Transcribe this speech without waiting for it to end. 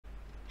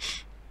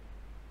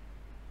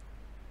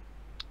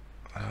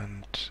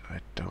And I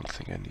don't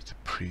think I need the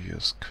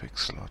previous quick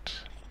slot,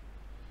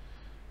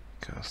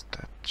 because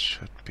that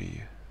shouldn't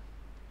be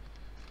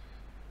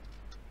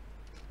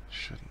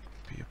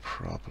a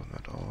problem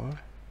at all,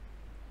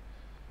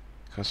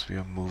 because we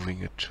are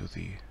moving it to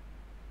the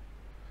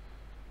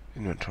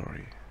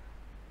inventory.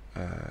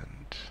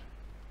 And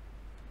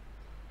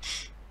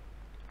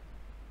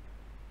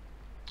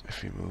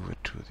if we move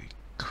it to the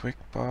quick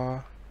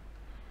bar,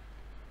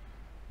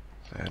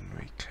 then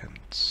we can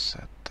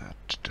set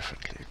that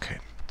differently. Okay,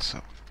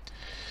 so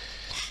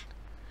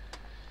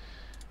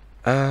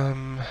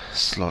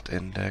slot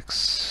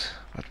index,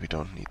 but we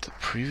don't need the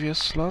previous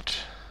slot.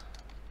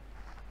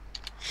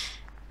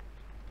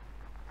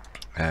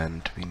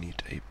 And we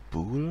need a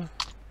bool.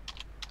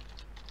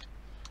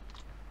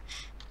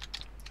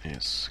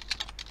 Is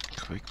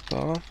quick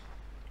bar.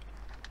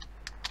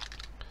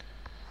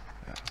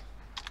 Yeah.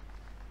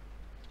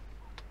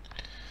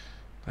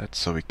 That's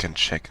so we can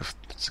check if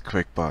it's a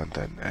quick bar and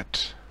then add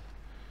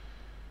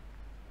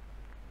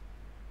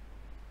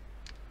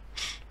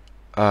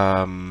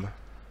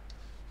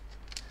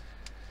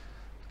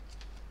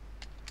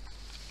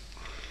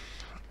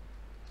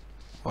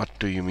what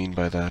do you mean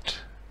by that?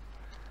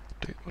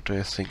 What do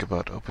you think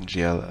about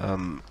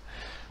OpenGL?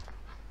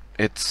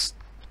 It's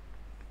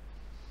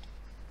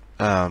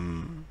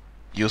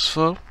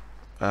useful.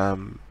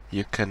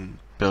 You can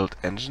build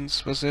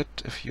engines with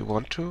it if you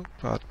want to,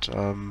 but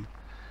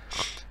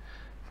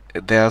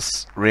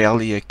there's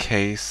rarely a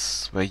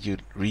case where you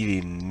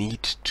really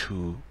need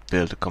to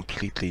build a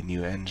completely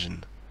new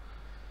engine.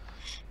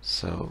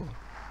 So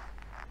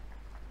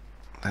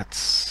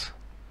that's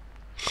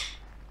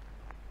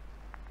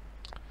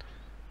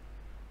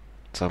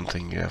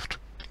something you have to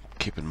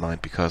keep in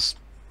mind, because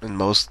in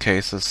most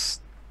cases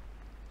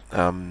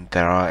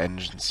there are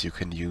engines you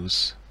can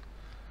use.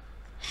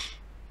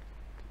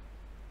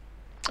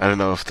 I don't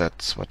know if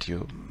that's what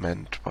you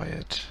meant by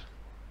it.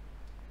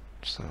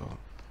 So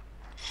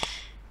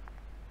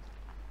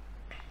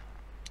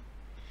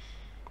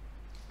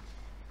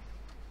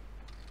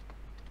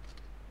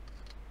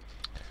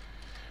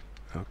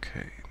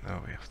okay,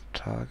 now we have the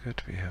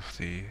target, we have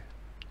the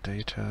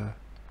data,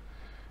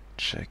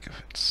 check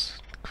if it's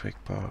quick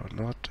bar or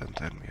not, and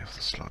then we have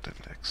the slot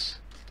index.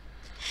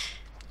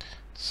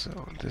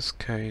 So in this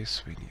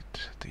case we need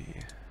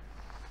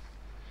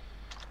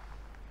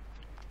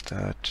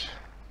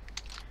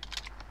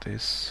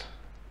this,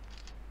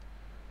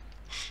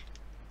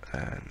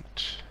 and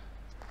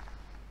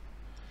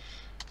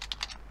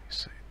we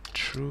say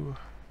true,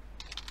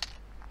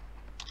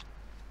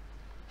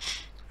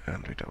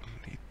 and we don't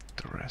need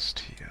the rest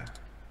here.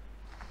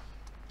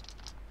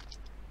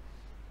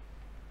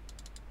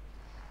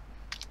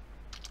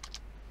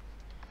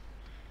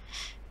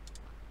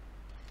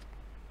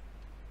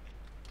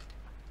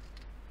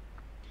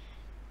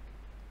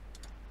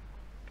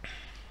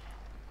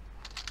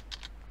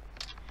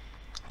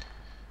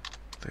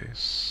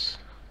 This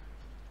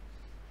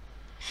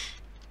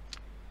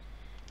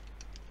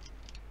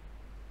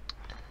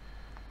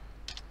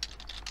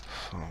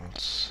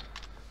false.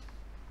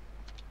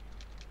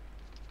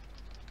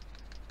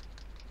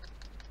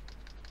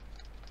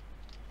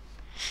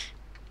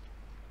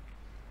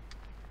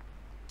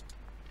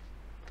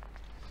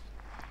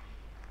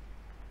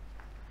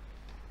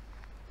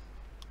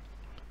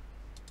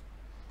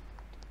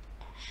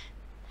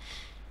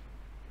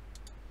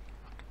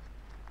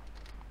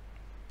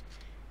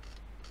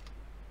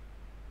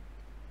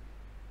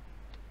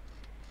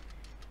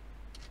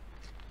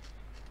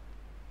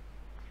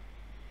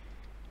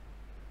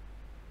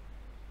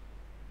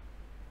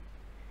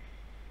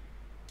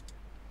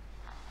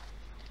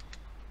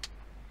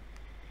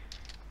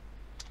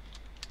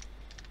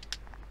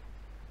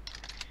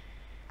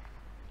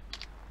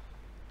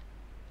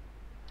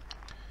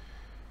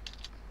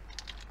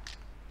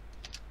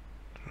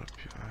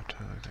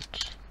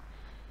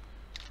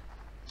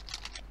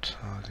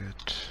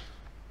 Target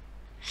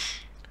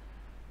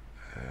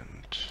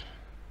and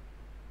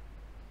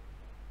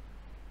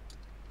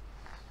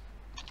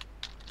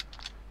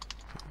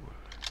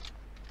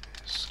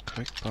is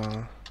quick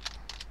bar,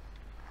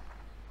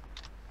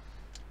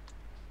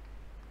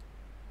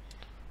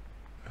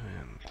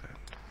 and then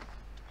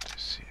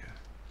this here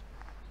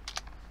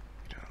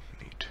we don't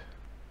need,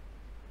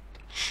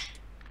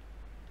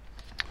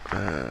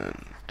 and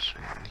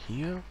in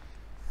here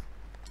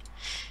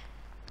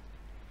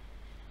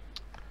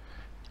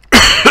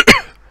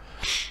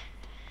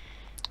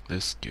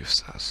this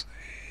gives us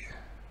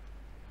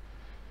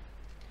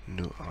a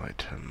new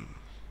item.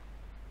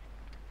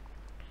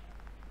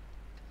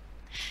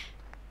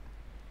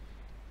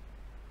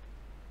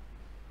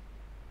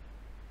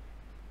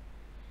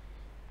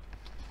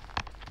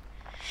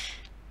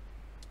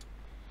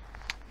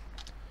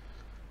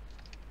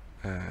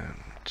 And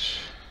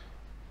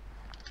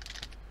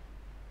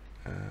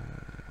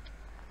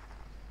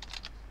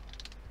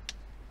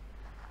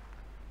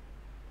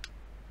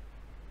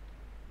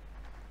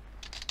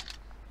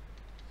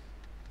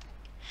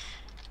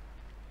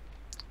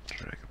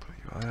draggable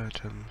UI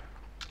item,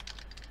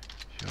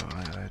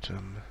 UI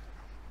item,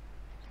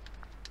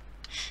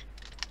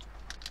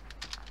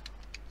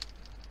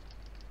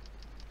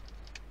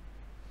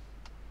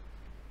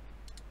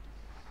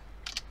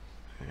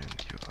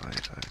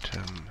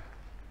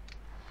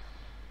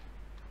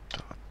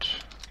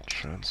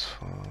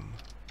 transform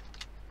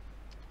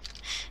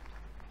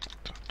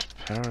dot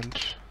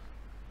parent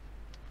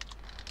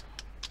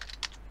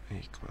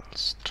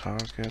equals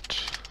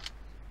target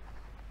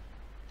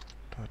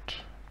dot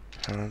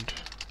parent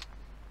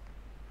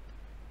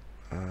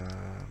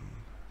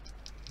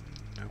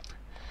nope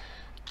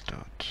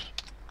dot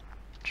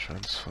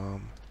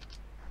transform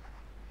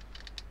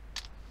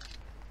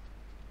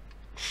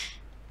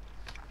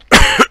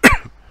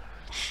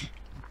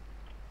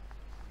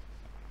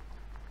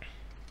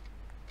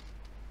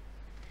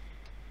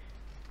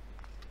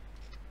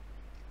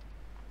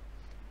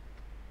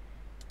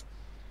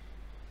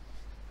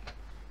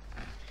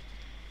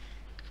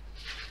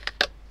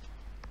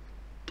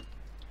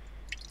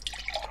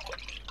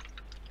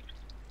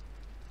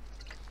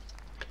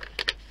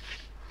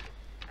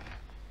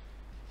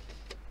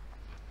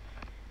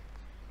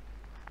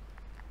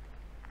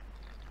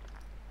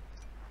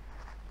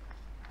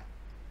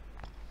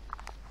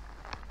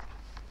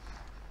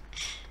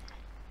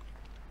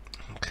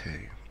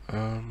okay.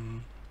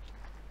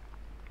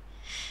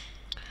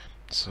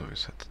 So we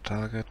set the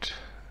target,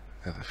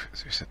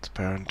 we set the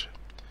parent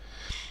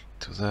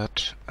to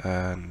that,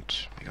 and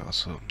we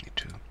also need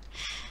to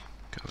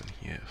go in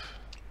here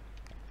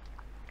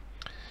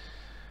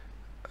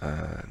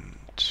and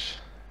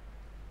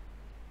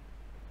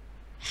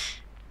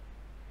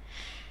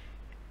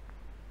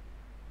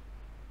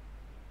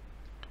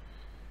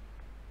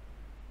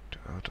do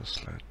auto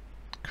slot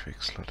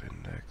quick slot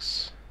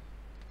index.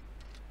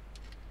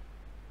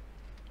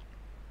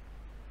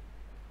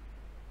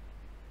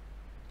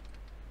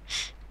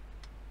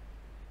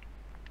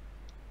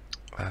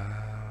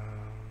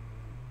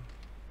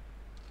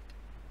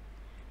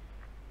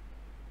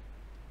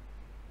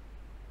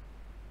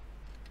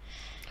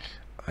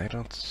 I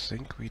don't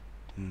think we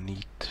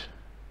need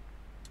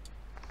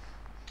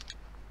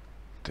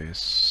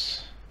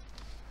this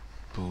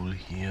bool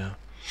here.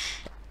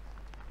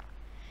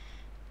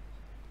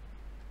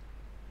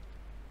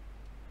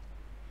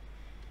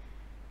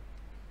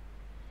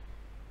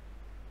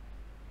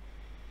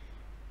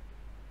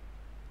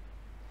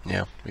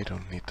 Yeah, we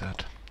don't need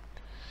that.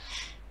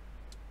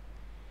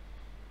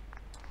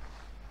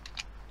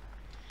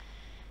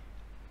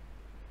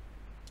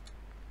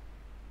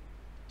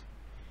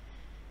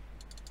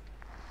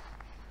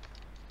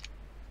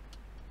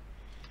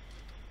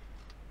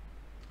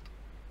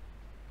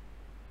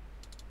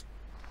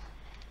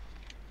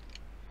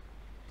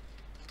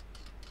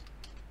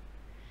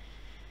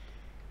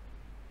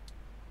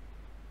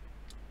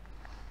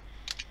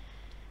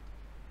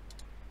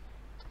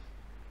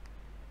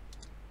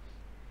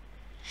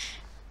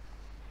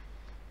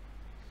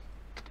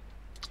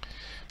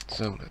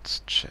 So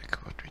let's check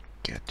what we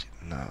get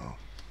now.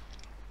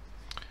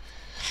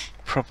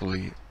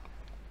 Probably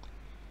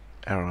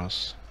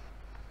errors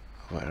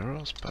over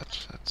errors,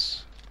 but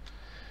that's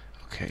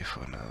okay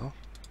for now,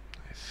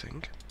 I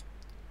think.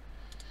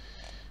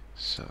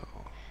 So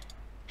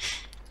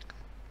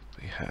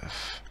we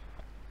have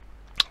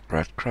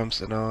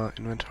breadcrumbs in our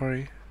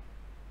inventory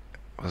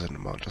with an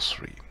amount of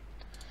 3.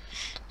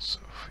 So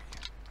if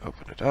we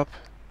open it up,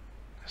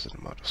 there's an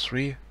amount of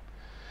 3.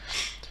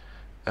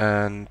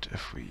 And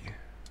if we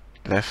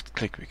left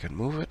click, we can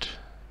move it.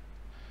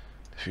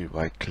 If we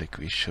right click,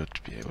 we should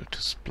be able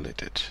to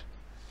split it.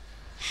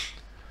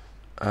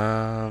 Okay,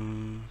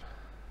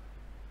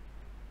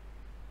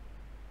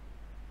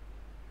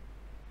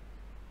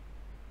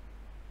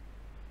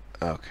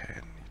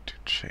 I need to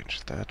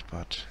change that,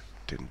 but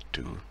didn't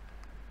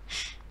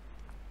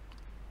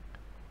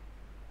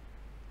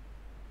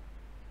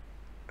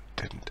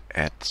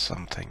add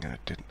something, and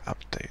it didn't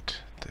update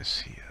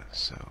this here.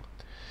 So,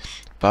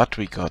 but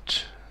we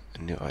got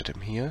a new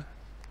item here,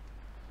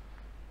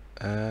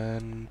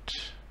 and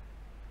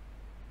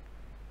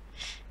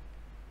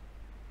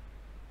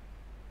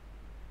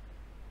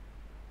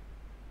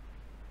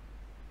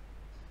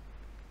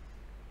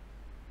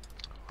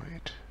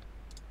wait.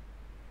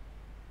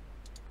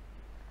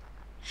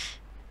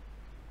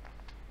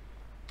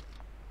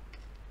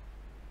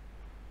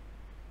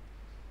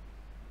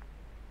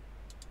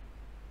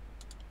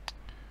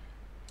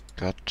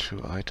 Got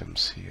 2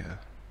 items here.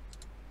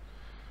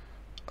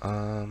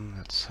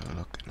 Let's have a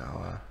look in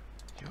our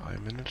UI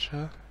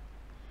manager.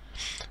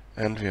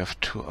 And we have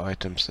 2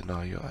 items in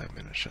our UI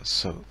manager,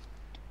 so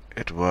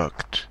it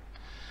worked,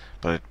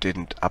 but it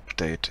didn't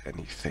update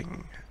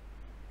anything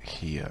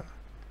here.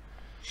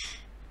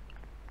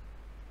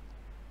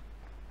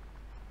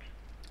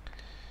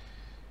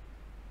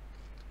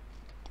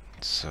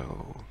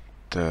 So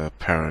the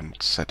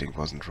parent setting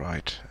wasn't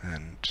right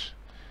and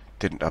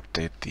didn't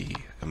update the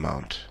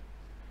amount.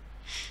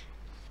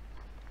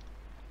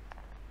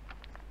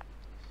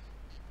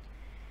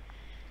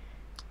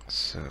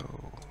 So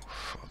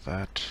for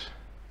that,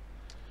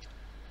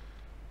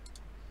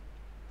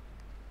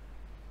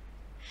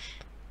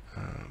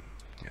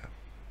 yeah,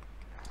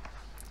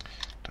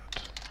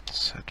 dot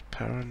set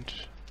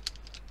parent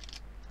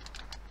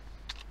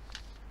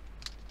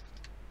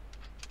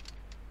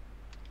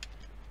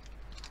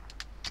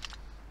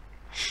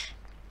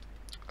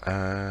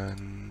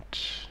and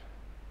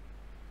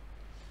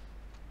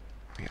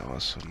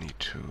also need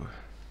to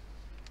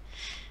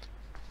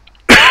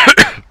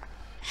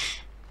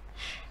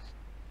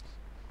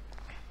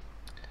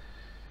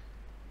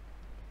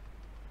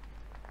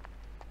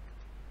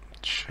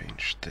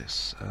change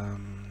this.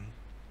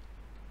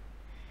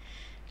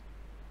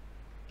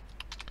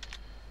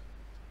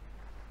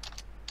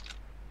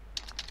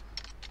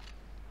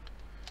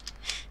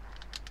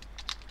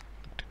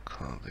 To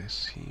call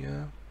this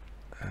here,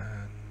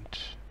 and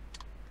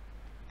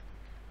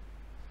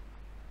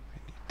we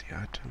need the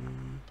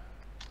item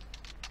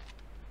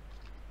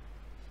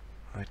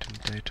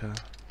data,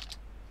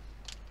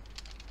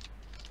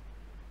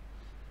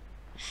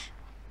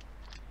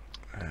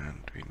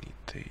 and we need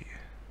the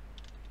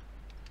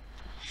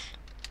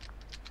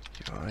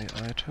UI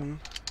item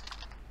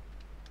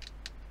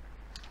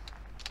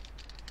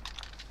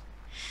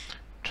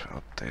to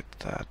update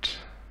that,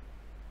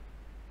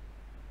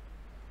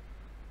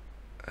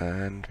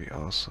 and we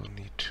also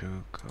need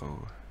to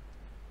go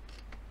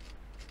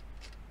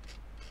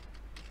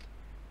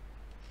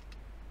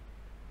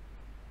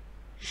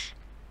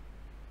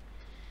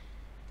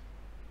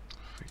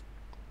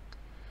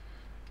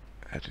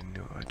add a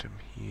new item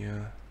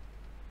here.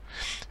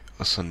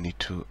 Also need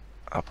to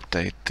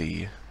update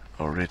the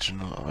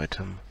original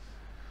item.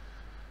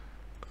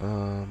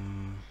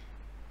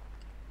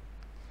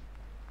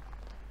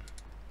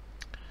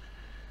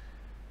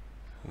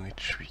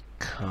 Which we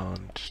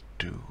can't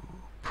do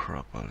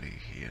properly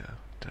here,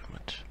 damn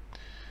it.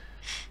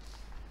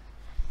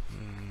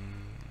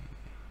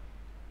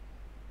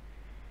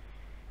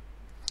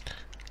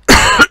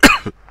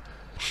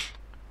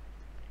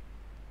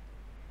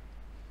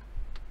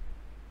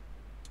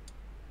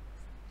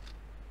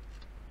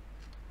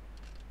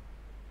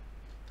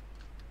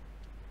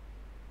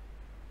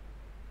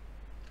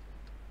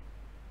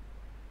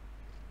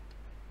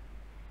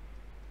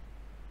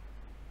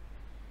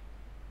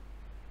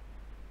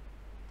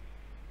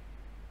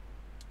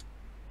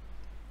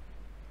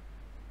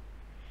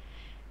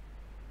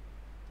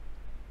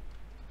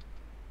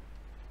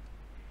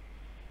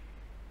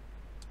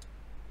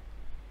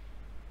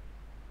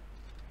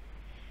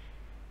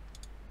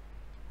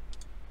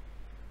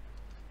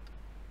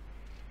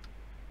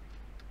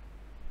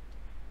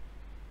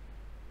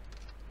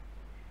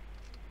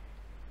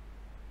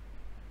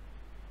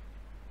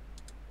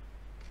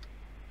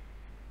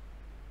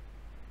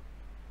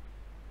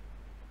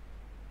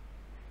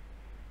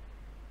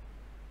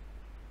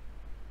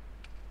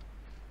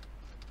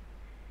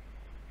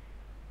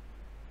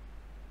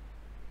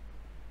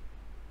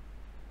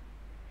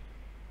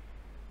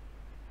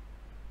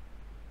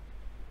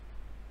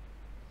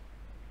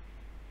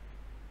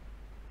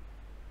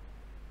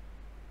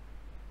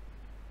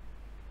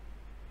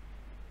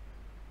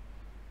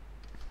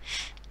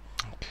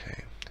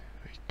 Okay,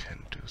 we can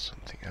do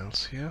something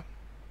else here.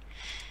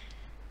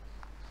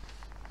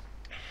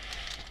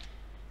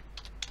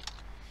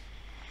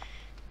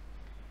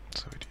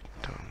 So we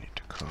don't need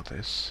to call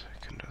this,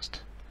 we can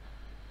just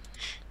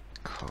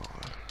call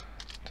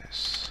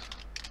this.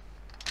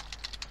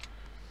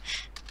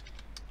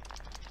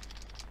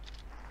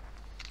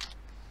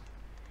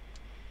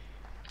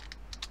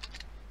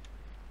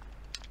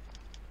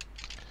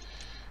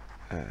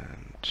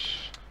 And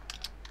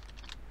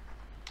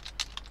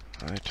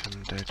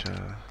item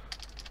data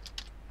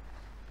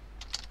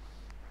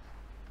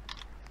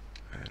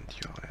and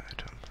UI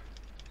item.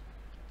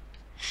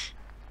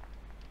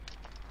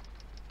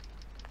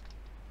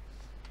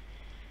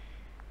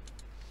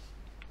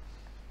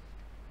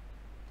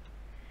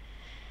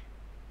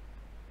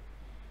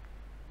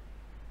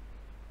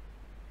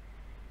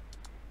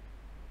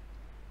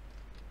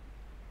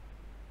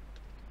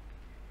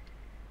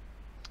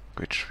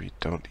 Which we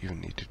don't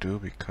even need to do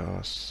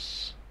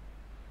because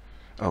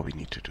we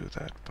need to do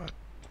that, but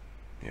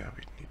yeah,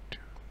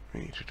 we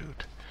need to do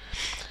it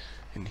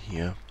in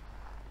here.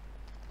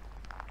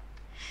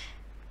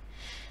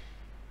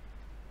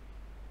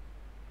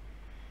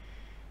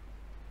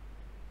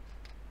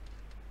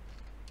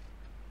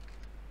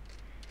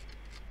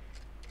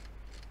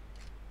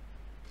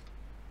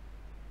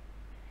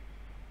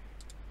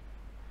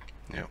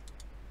 Yeah.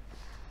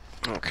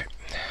 Okay.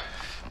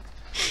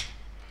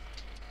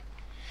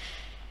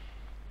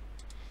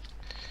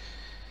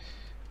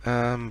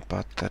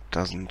 But that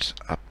doesn't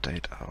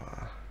update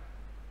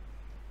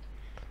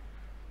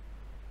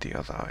the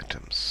other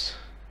items.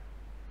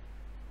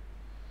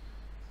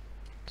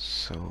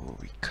 So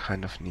we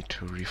kind of need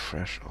to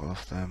refresh all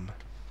of them.